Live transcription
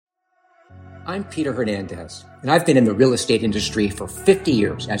I'm Peter Hernandez, and I've been in the real estate industry for 50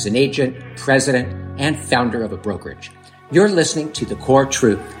 years as an agent, president, and founder of a brokerage. You're listening to The Core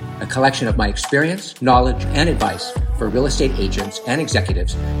Truth, a collection of my experience, knowledge, and advice for real estate agents and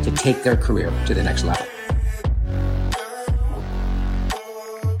executives to take their career to the next level.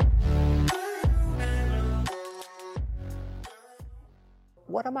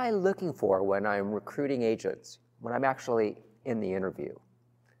 What am I looking for when I'm recruiting agents, when I'm actually in the interview?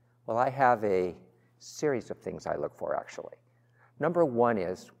 Well, I have a series of things I look for, actually. Number one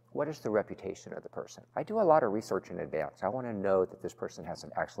is, what is the reputation of the person? I do a lot of research in advance. I want to know that this person has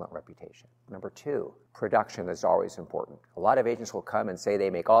an excellent reputation. Number two, production is always important. A lot of agents will come and say they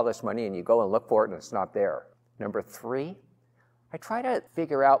make all this money, and you go and look for it, and it's not there. Number three, I try to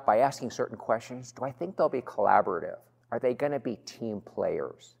figure out by asking certain questions, do I think they'll be collaborative? Are they going to be team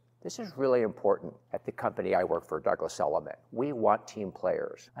players? This is really important at the company I work for, Douglas Elliman. We want team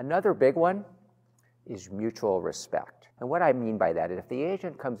players. Another big one is mutual respect. And what I mean by that is if the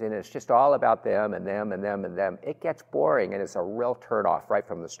agent comes in and it's just all about them and them and them and them, it gets boring and it's a real turnoff right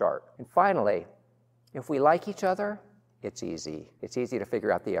from the start. And finally, if we like each other, it's easy. It's easy to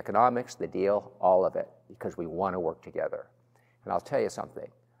figure out the economics, the deal, all of it, because we want to work together. And I'll tell you something.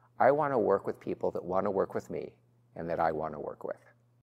 I want to work with people that want to work with me and that I want to work with.